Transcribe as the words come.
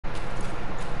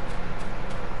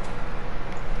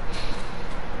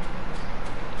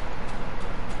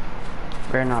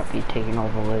Better not be taking all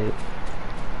the loot.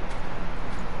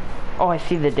 Oh, I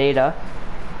see the data.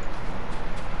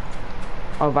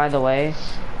 Oh, by the way,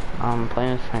 I'm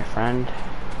playing with my friend.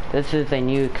 This is a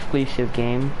new exclusive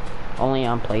game, only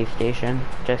on PlayStation.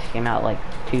 Just came out like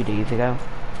 2 days ago.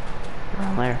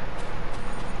 Around there.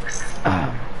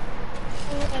 Hello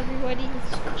everybody,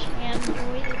 it's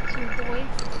Boy, it's your boy,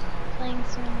 playing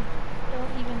some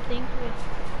Don't Even Think with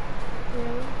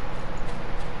Rose.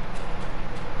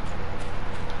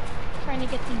 Trying to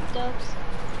get these dubs.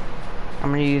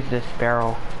 I'm gonna use this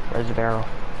barrel. Where's the barrel?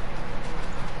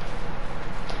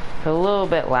 It's a little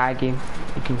bit laggy,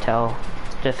 you can tell.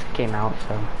 Just came out,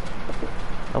 so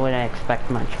I wouldn't expect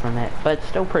much from it, but it's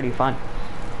still pretty fun.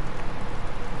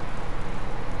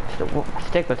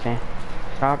 Stick with me.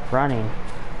 Stop running.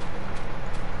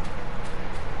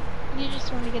 You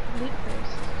just want to get the loot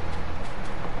first.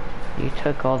 You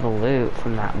took all the loot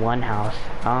from that one house.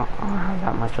 I don't have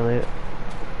that much loot.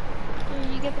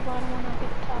 You get the bottom one, I'll get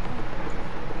the top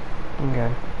one.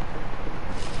 Okay.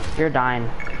 You're dying.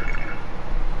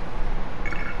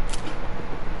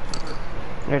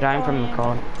 You're dying from the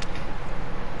cold.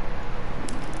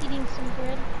 Eating some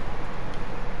bread.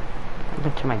 What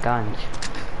happened to my guns?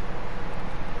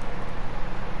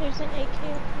 There's an AK up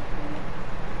here for me.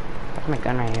 That's my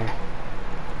gun right here.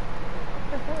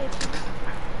 Purple AK.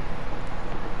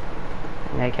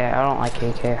 An AK, I don't like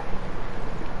AK.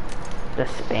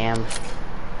 Just spam.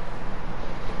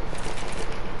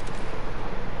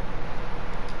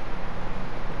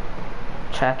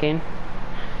 Checking.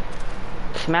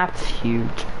 This map's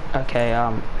huge. Okay,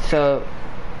 so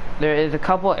there is a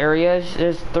couple areas.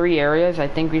 There's 3 areas. I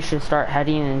think we should start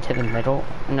heading into the middle.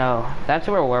 No, that's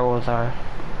where werewolves are.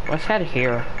 Let's head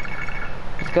here.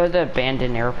 Let's go to the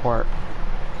abandoned airport.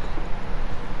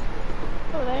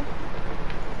 Oh, there?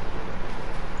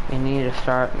 You need to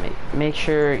start, make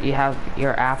sure you have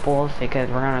your apples because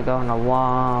we're gonna go on a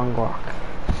long walk. I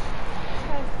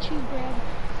have 2 bread.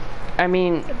 I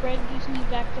mean... The bread gives me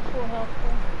back to full health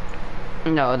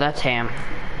though. No, that's ham.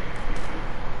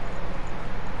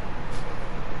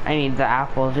 I need the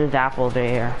apples. There's apples right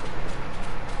here.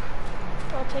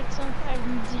 I'll take some. I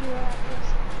have 0 apples.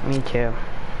 Me too.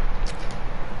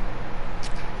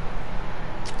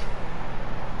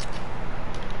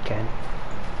 Good.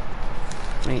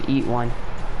 I'm gonna eat one.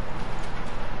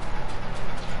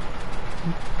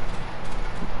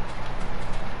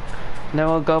 Then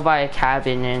we'll go by a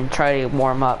cabin and try to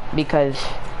warm up because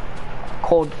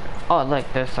cold. Oh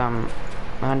look, there's some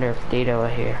under data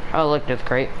here. Oh look, there's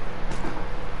great.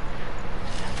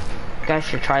 You guys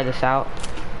should try this out.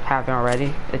 Haven't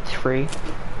already. It's free.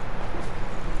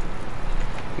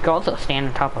 You can also stand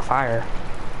on top of fire.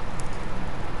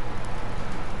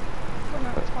 We're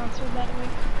not sponsored that way.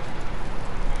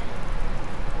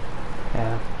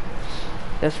 Yeah.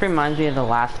 This reminds me of The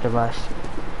Last of Us.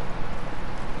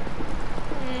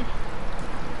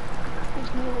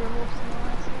 There's no werewolves in The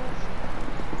Last of Us.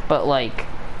 But like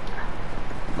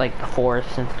the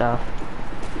forests and stuff.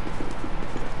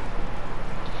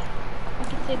 I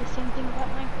could say the same thing about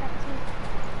Minecraft too.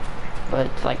 But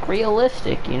it's like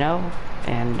realistic, you know?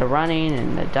 And the running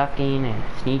and the ducking and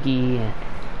sneaky and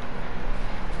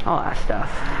all that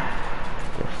stuff.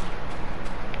 Just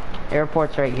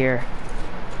airport's right here.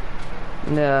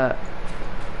 Let's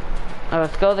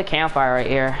go to the campfire right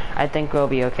here. I think we'll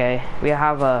be okay. We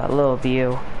have a little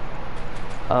view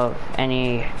of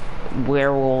any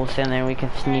werewolves and then we can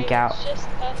sneak out. It's just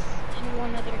us and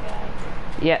one other guy.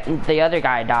 Yeah, the other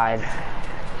guy died.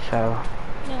 So.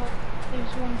 No,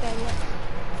 there's one guy left.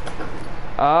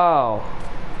 Oh.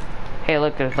 Hey,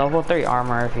 look, there's level 3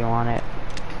 armor if you want it.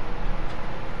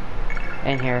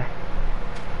 In here.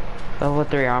 Level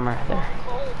 3 armor there.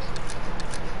 Cold.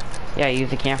 Yeah, use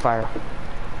the campfire.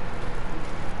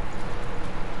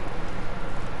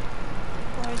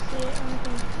 Oh, I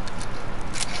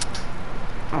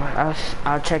see it.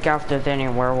 I'll check out if there's any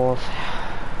werewolves.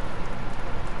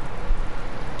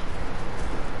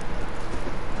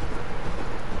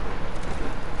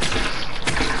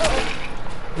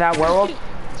 Is that werewolf? He's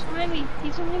behind me.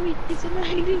 He's behind me. He's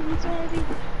behind me. He's behind me.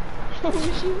 Oh,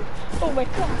 shoot. Oh my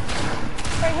god.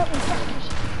 Alright, help me.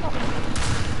 Help me.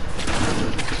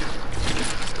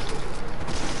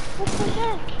 What's my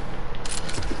back?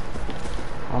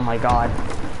 Oh my god.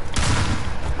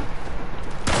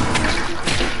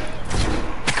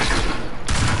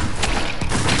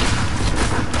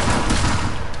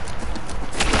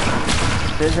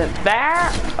 Is it there?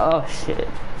 Oh shit.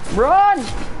 Run!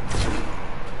 It's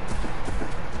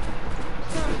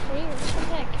not fair. What the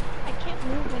heck? I can't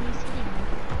move when he's hitting me.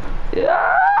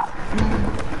 Yeah.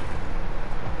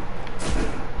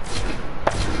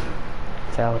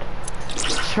 failed.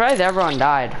 Surprised everyone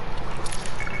died.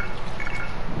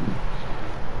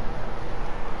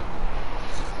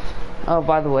 Oh,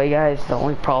 by the way, guys, the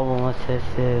only problem with this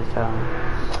is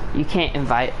you can't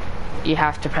invite. You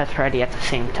have to press ready at the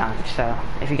same time. So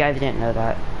if you guys didn't know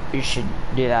that, you should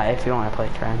do that if you want to play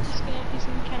friends. Who's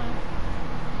gonna count?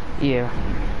 You.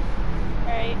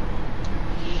 Alright.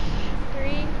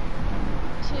 3,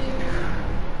 2,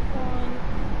 1,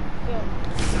 go.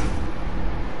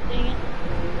 Dang it.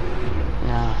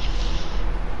 No.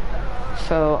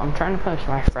 So I'm trying to push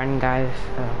my friend, guys.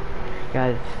 So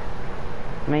guys,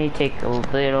 may take a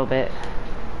little bit.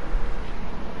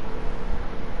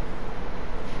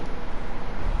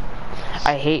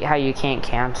 I hate how you can't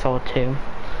cancel too.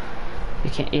 You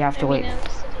can't. You have to wait. It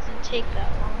doesn't take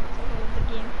that long to load the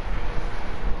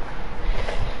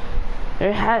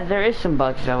game. There is some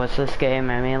bugs though with this game.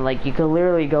 I mean, like you could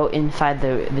literally go inside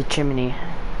the chimney.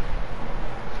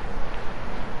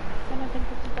 I don't think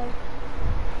it's a bug.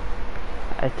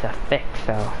 It's a fix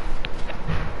though.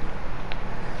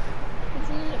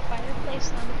 Isn't it a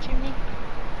fireplace, not a chimney?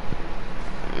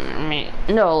 I mean,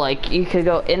 no, like you could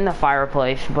go in the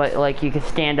fireplace, but like you could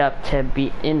stand up to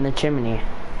be in the chimney.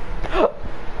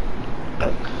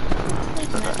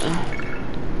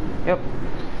 Yep.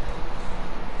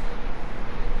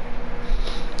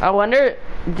 I wonder,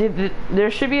 there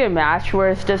should be a match where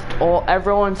it's just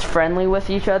everyone's friendly with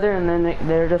each other, and then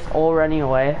they're just all running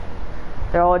away.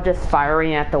 They're all just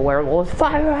firing at the werewolves.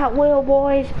 Fire at will,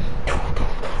 boys!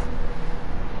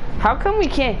 How come we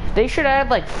can't? They should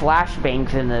add like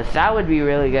flashbangs in this. That would be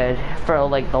really good for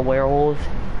like the werewolves.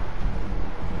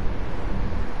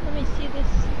 Let me see this.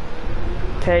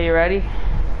 Okay, you ready?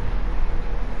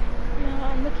 No,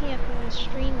 I'm looking at the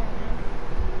stream right now.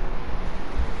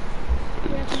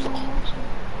 You have anyone watching?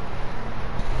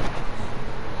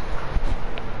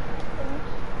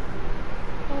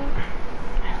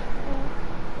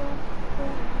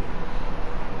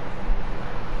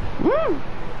 Mm.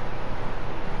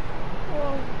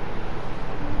 Whoa.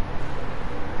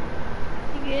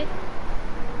 You good?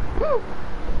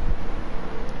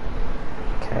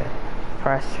 Okay,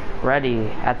 press ready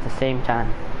at the same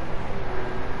time.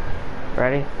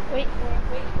 Ready? Wait.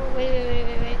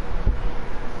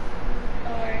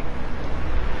 Alright,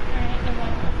 never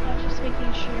mind. I was just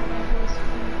making sure I was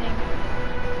anything.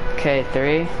 Okay,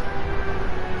 3,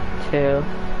 2,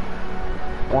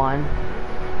 1,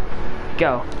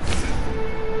 go.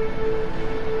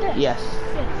 Yes.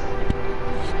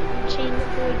 Chain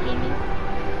Boy Gaming.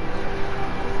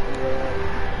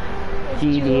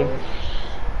 GD.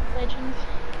 Legends.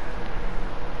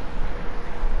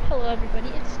 Hello everybody,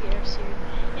 it's Sierra Series,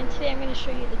 and today I'm going to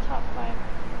show you the top 5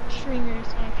 streamers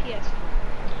on PS4.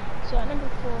 So at number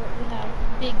 4 we have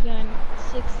Big Gun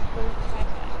 6055.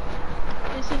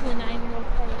 This is a 9-year-old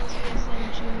Carlos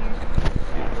CSN Jr.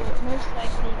 who will most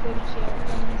likely go to jail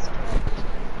when his characters.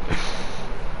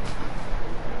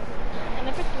 At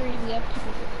number 3 we have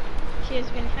People. She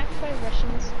has been hacked by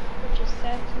Russians, which is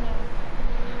sad to know,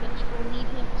 which will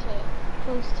lead him to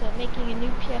close to making a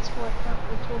new PS4 account,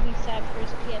 which will be sad for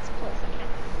his PS Plus account.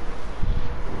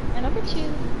 At number 2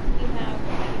 we have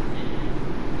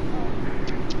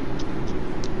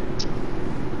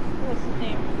what's his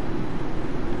name?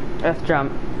 Let's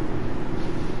jump.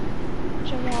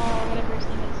 Jamal, whatever his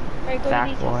name is. Alright, go to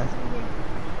these houses over here.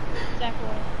 Zach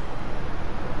Roy.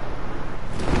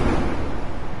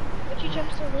 Why'd you jump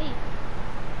so late?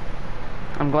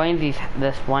 I'm going to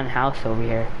this one house over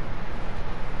here.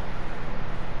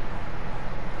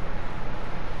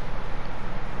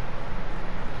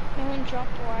 No one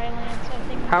dropped where I land, so I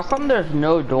think. How come there's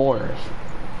no doors?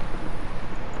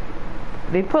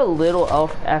 They put little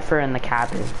effort in the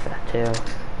cabins too.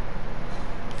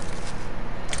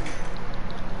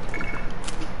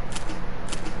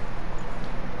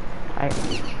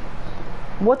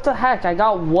 What the heck? I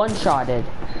got one-shotted.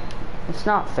 It's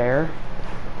not fair.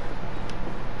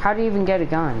 How do you even get a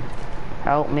gun?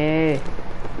 Help me.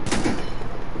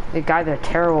 The guys are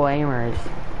terrible aimers.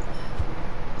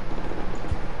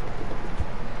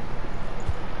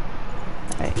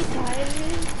 Right.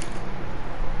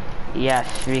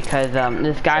 Yes, because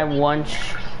this guy once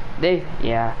they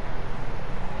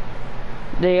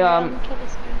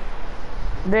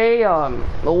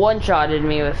one-shotted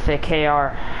me with the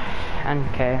KR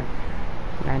NK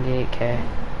 98K.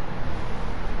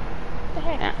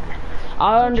 Yeah.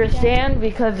 I understand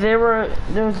because there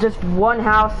was just one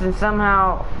house and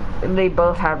somehow they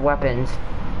both had weapons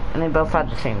and they both had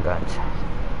the same guns.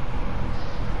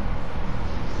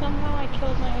 Somehow I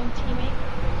killed my own teammate.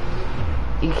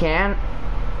 You can't?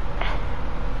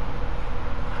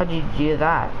 How'd you do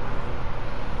that?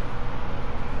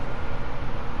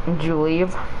 Did you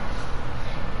leave?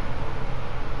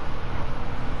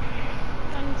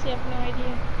 Honestly, I have no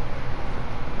idea.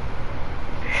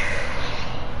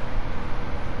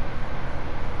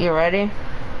 You ready?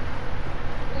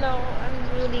 No,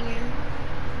 I'm loading in.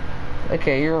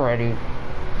 Okay, you're ready.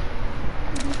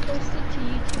 Did you post it to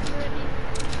YouTube already?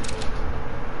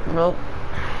 Nope.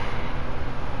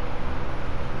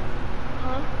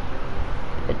 Huh?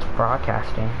 It's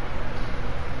broadcasting.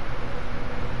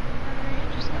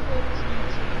 Alright, just upload it to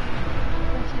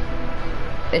YouTube. Once you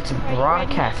finish. It's Alright, ready?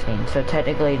 broadcasting, so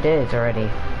technically it is already.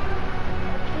 Okay,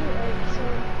 alright, so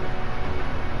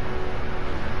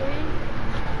 3,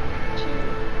 2, 1,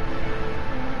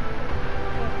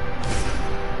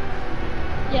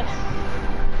 go. Yes.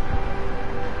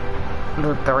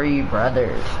 The three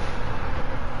brothers.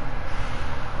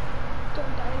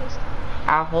 Don't die this time.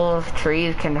 Apples,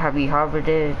 trees can be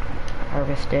harvested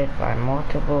by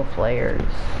multiple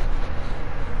players.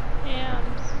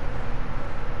 Hams.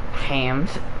 Hams.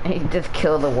 He just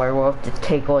killed the werewolf to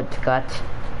take all its guts.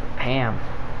 Ham.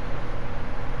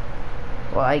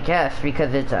 Well, I guess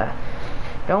because it's a...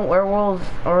 Don't werewolves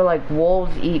or like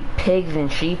wolves eat pigs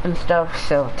and sheep and stuff?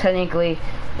 So technically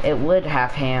it would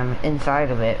have ham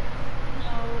inside of it.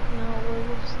 No,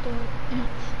 werewolves don't eat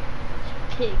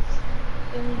pigs.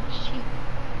 They only eat sheep.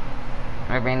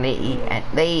 I mean, they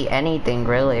eat anything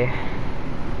really.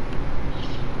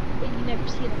 But you never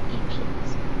see them eat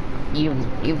pigs.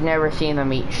 You've never seen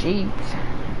them eat sheep,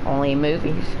 only in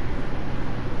movies.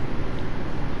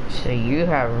 So you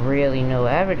have really no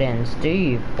evidence, do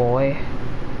you, boy?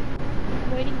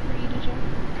 I'm waiting for you to jump.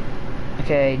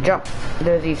 Okay, jump.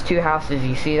 There's these two houses.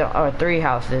 You see, or three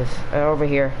houses over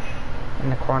here in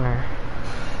the corner.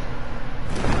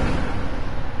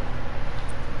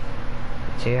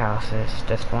 Two houses.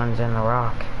 Just one's in the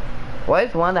rock. Why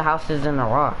is one of the houses in the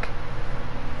rock?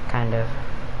 Kind of.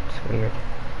 It's weird.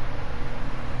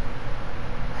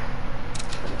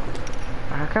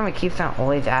 How come it keeps on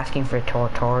always asking for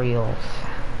tutorials?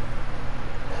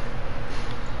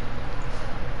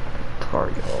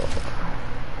 Tutorials.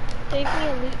 Save me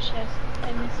a loot chest.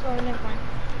 I missed one. Never mind.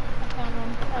 I found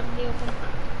one out in the open.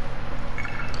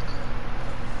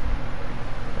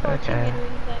 Okay.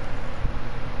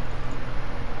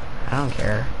 I don't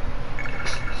care.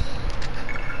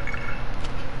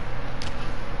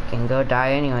 Can go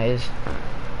die anyways.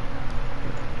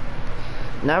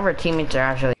 None of our teammates are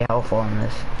actually helpful in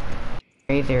this.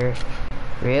 They're either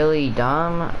really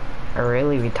dumb or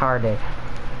really retarded,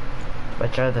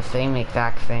 which are the same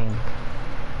exact thing.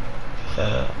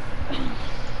 So Do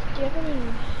you have any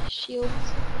shields?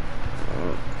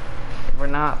 we're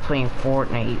not playing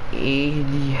Fortnite.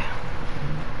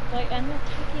 Like, I'm not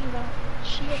talking about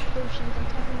shield potions. I'm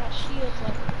talking about shields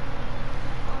like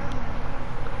armor.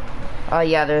 Oh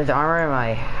yeah, there's armor in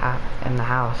my in the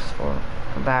house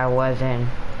that I was in.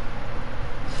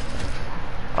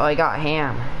 Oh, I got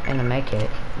ham in the med kit.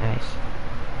 Nice.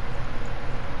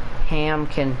 Ham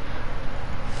can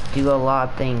do a lot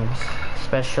of things,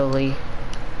 especially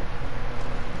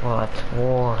well, it's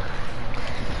war.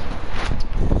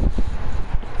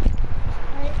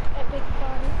 Alright, epic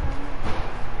body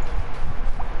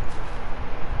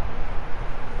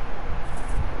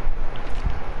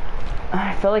armor.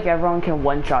 I feel like everyone can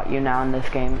one-shot you now in this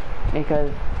game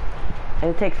because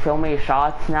it takes so many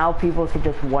shots. Now people can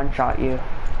just one-shot you.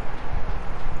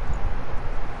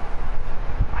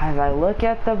 As I look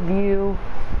at the view,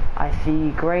 I see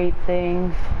great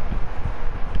things.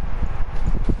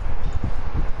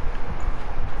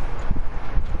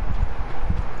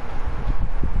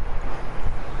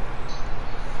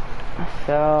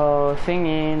 So,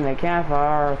 singing the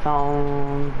campfire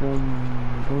song,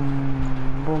 boom,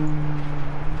 boom, boom.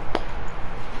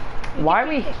 Why are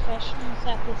we professionals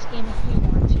at this game if we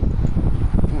want to?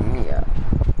 Yeah.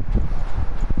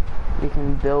 We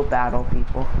can build battle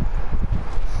people.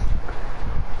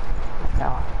 So,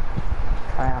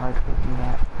 try hard to do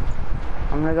that.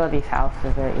 I'm gonna go to these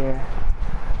houses right here.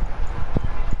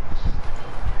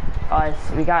 Oh,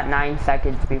 we got 9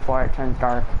 seconds before it turns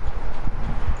dark.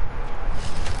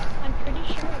 I'm pretty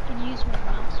sure I could use my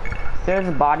mouse. There's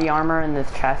body armor in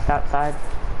this chest outside.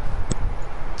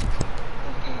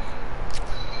 Okay.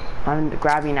 I'm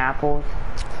grabbing apples.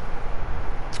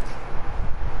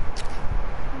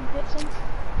 Can you get some?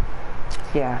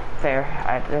 Yeah, fair.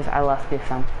 I left you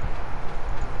some.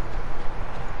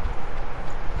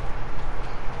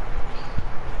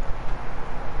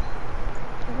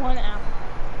 One apple.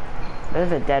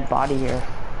 There's a dead body here.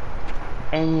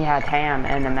 And he had ham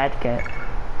and a med kit.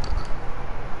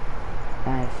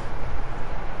 Nice.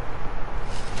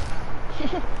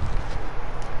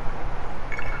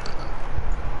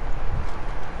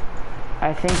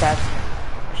 I think that's...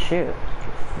 Shoot.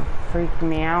 Freaked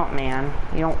me out, man.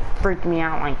 You don't freak me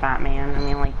out like that, man. I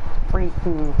mean, like, freak.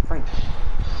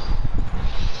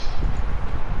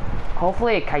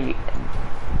 Hopefully a coyote...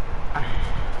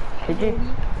 Could you?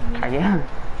 Coyote?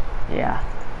 Yeah.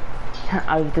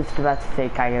 I was just about to say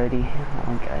coyote.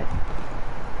 Oh, good.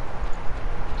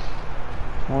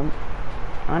 Well,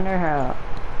 I wonder how...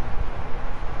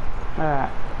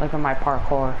 look at my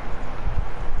parkour.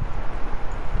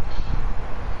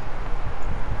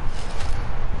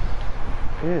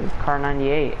 Ooh, car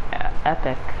 98.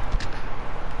 Epic.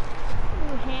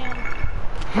 Ooh, ham.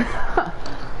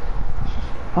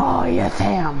 Oh, yes,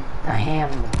 ham. The ham,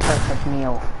 the perfect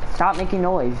meal. Stop making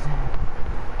noise.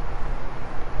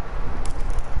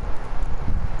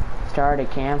 Start a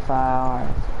campfire.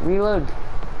 Reload.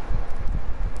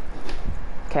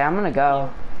 Okay, I'm gonna go.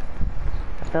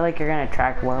 I feel like you're gonna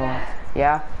track werewolf.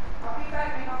 Yeah? I'll be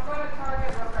back and I'll go to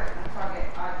Target real quick. Target.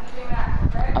 TJ Maxx,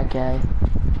 okay? Okay.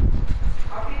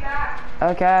 I'll be back.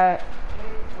 Okay.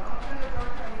 Don't open the door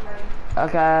to anybody.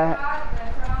 Okay.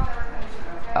 Then turn on the air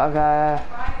conditioner, okay? Okay.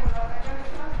 Fine without that kind of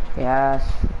stuff? Yes.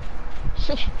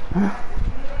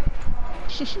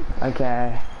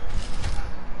 Okay.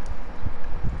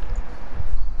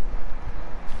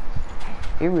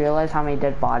 You realize how many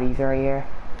dead bodies are here?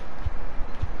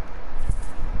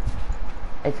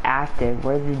 It's active.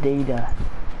 Where's the data?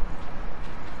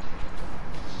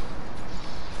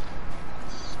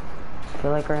 I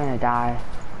feel like we're gonna die.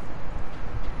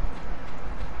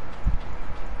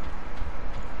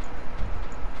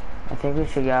 I think we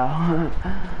should go.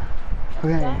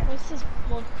 We're gonna... What's this?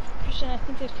 Well, Christian, I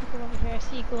think there's people over here. I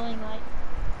see a glowing light.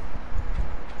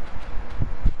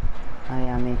 Oh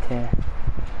yeah, me too.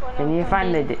 Can you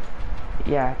find the...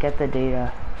 Yeah, get the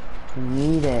data. We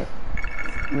need it.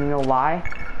 You know why?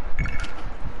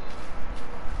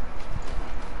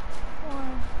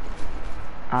 Why?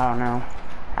 I don't know.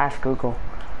 Ask Google.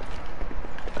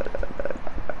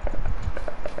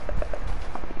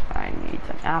 I need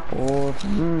some apples.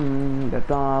 Boom,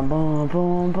 boom,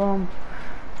 boom, boom.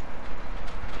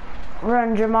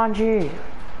 Run, Jumanji.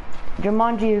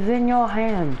 Jumanji is in your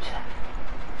hands.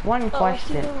 One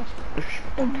question. Get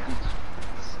the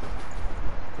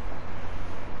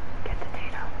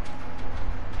data.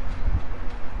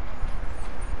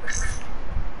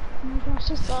 Oh my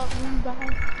gosh, I saw it run by.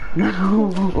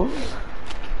 No.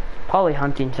 Probably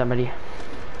hunting somebody.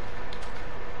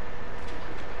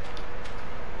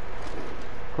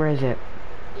 Where is it?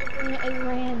 It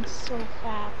ran so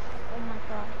fast. Oh my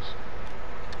gosh.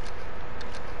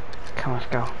 Come on,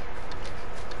 let's go.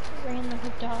 It ran like a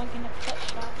dog in a pet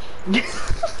shop.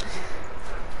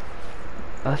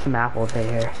 Oh, some apples right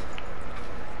here.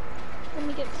 Let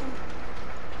me get some.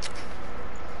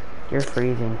 You're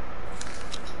freezing.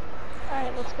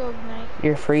 Alright, let's go ignite.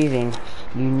 You're freezing.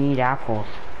 You need apples.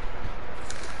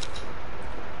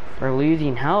 We're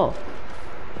losing health.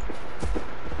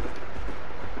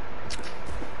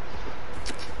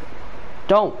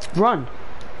 Don't run.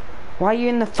 Why are you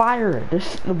in the fire?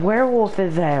 The werewolf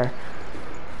is there.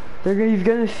 He's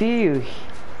gonna see you.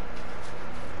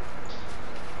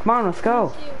 Come on, let's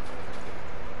go.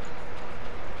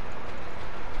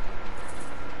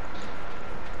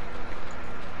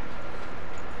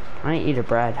 I eat a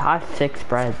bread. I have 6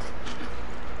 breads.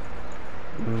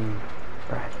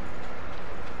 Bread.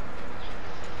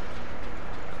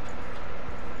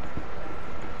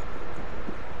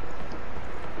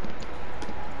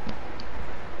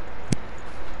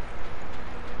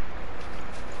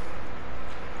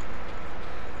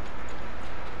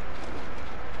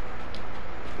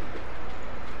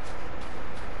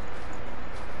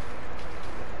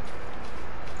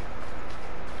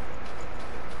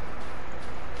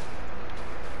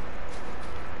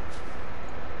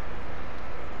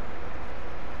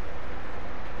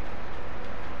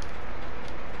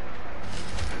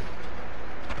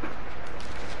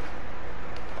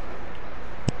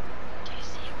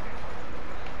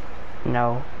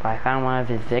 No, but I found one of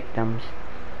his victims.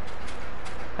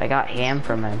 I got ham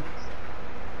from him.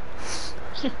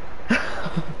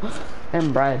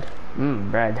 And bread.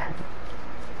 Bread.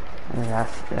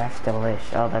 That's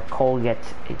delish. Oh, the cold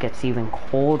gets even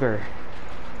colder.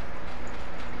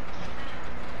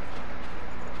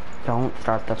 Don't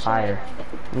start the fire.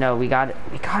 No, we gotta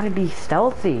be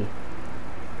stealthy.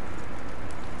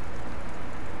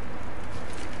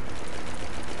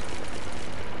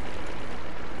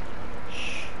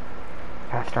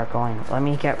 Gotta start going. Let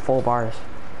me get full bars.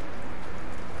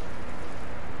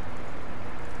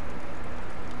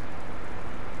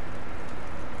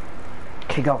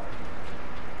 Okay, go.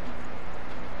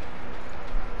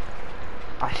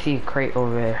 I see a crate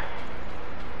over there.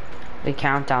 The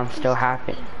countdown's still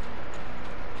happening.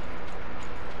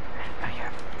 Oh,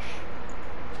 yeah.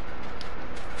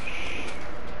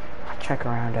 I'll check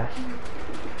around us.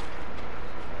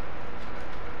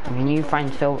 We need to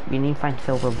find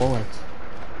silver bullets.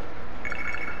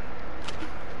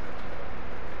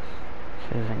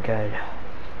 This isn't good.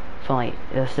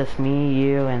 It's just me,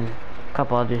 you, and a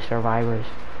couple other survivors.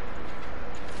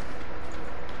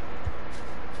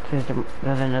 There's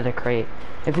another crate.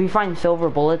 If we find silver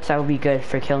bullets, that would be good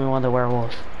for killing one of the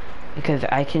werewolves. Because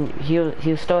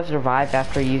he'll still survive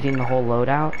after using the whole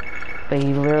loadout. But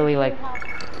he literally like...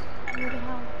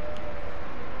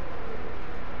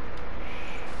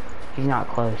 He's not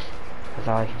close. That's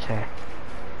all I can say.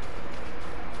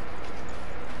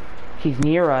 He's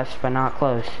near us, but not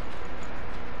close.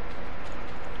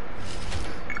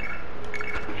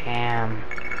 Damn.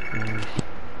 Nice.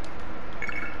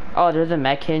 Oh, there's a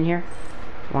mech in here.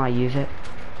 Wanna use it?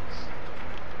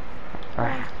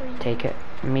 Alright, take it.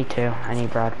 Me too. I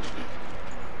need bread.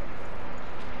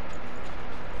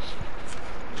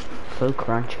 So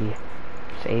crunchy.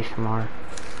 It's ASMR.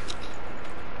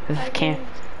 This is camp.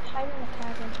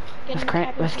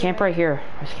 Let's camp right here.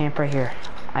 Let's camp right here.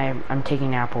 I'm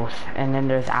taking apples, and then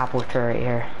there's apple tree right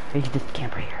here. We can just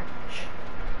camp right here.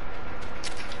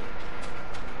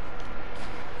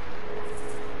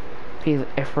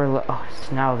 If we're oh,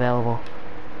 it's now available.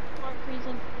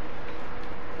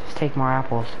 Just take more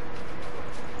apples.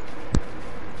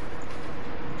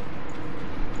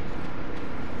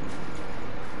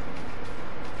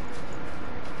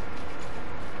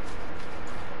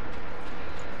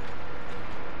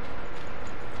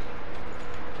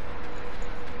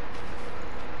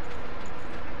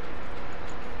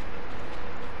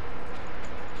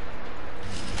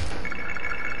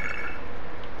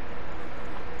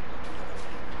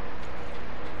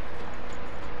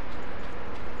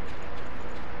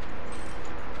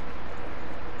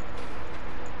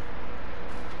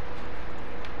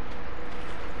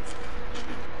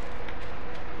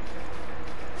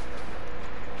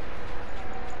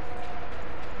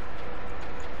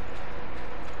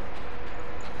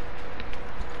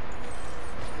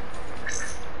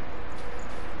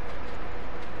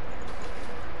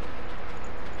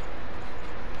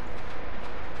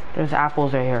 There's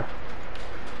apples right here.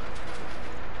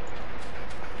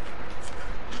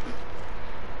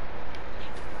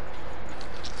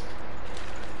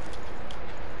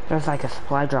 There's like a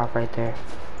supply drop right there.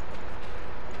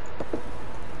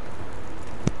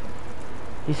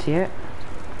 You see it?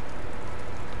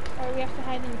 Alright, we have to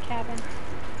hide in the cabin.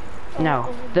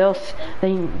 No,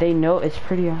 they know it's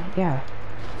pretty. Yeah.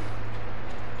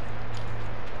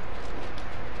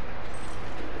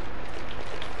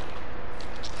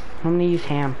 I'm gonna use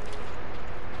ham.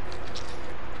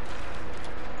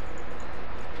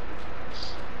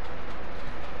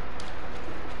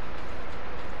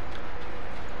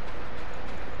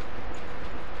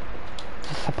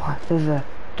 Supply. There's a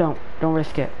don't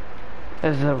risk it.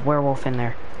 There's a werewolf in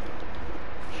there.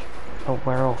 A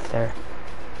werewolf there.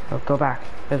 Oh, go back.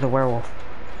 There's a werewolf.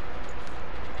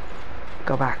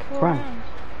 Go back. Run.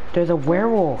 There's a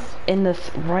werewolf in this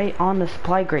right on the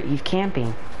supply crate. He's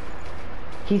camping.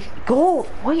 Go!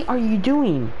 What are you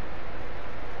doing?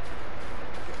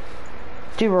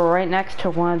 Dude, we're right next to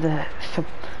one of the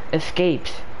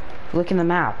escapes. Look in the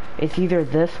map. It's either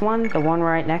this one, the one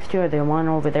right next to it, or the one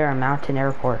over there on Mountain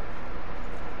Airport.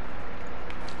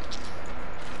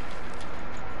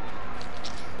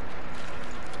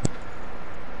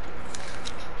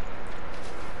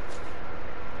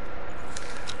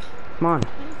 Come on. I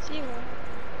didn't see one.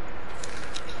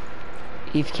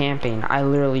 He's camping. I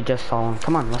literally just saw him.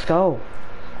 Come on, let's go.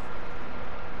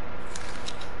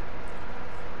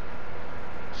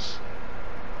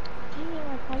 Dang it,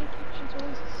 my body caption's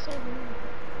always so weird.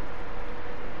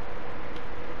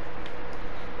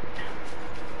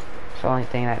 It's the only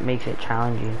thing that makes it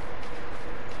challenging.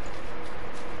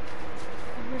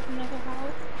 I heard another howl.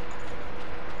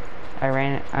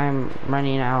 I'm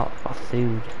running out of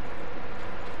food.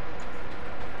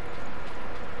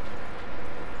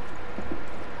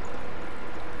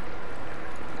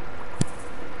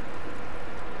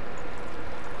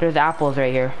 There's apples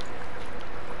right here.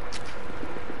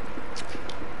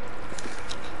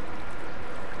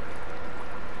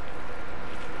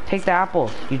 Take the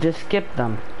apples. You just skipped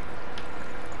them.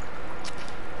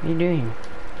 What are you doing?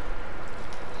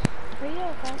 Hurry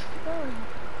up, I have to go.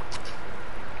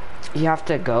 You have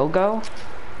to go?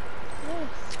 Yes.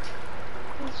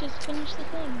 Let's just finish the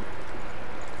thing.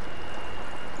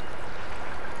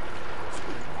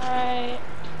 Alright.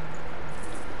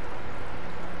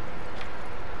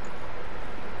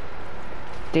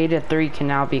 Data 3 can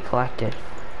now be collected.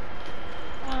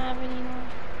 I don't have any more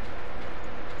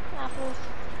apples.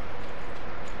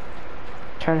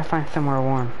 Try to find somewhere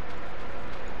warm.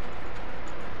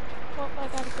 Well, I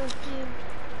gotta go see you.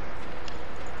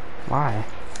 Why?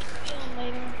 See you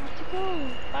later. I have to go.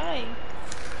 Bye.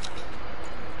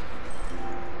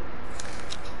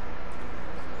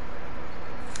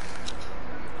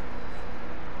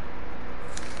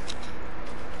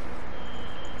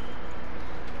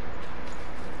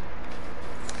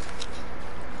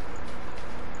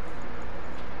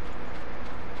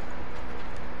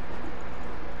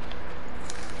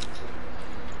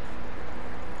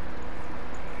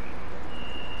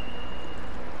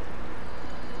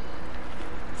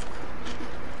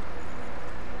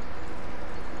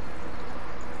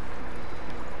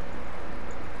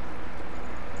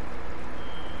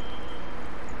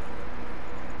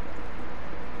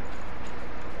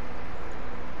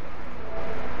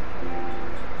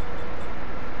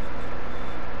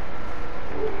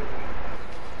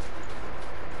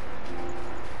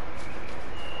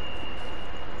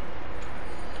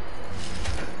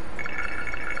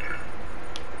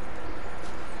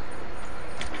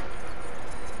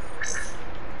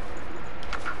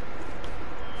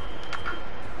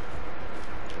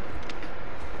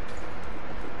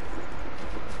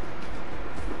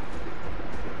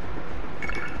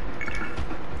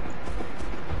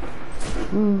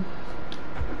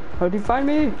 How'd you find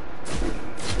me?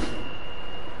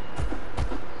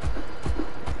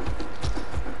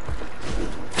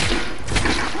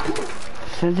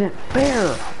 This isn't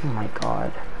fair! Oh my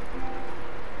god.